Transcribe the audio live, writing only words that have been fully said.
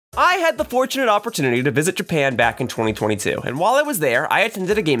I had the fortunate opportunity to visit Japan back in 2022, and while I was there, I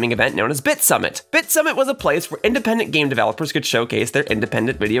attended a gaming event known as BitSummit. BitSummit was a place where independent game developers could showcase their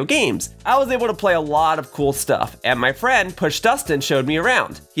independent video games. I was able to play a lot of cool stuff, and my friend, Push Dustin, showed me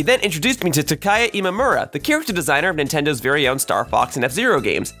around. He then introduced me to Takaya Imamura, the character designer of Nintendo's very own Star Fox and F-Zero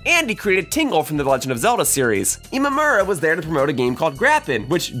games, and he created Tingle from the Legend of Zelda series. Imamura was there to promote a game called Grappin',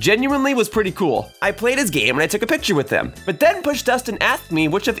 which genuinely was pretty cool. I played his game and I took a picture with him, but then Push Dustin asked me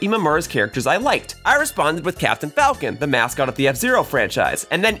which of Imamura's characters I liked. I responded with Captain Falcon, the mascot of the F-Zero franchise,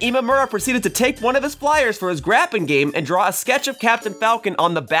 and then Imamura proceeded to take one of his flyers for his Grappin' game and draw a sketch of Captain Falcon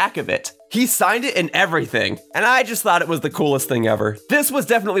on the back of it. He signed it and everything, and I just thought it was the coolest thing ever. This was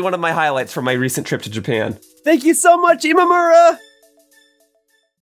definitely one of my highlights from my recent trip to Japan. Thank you so much, Imamura!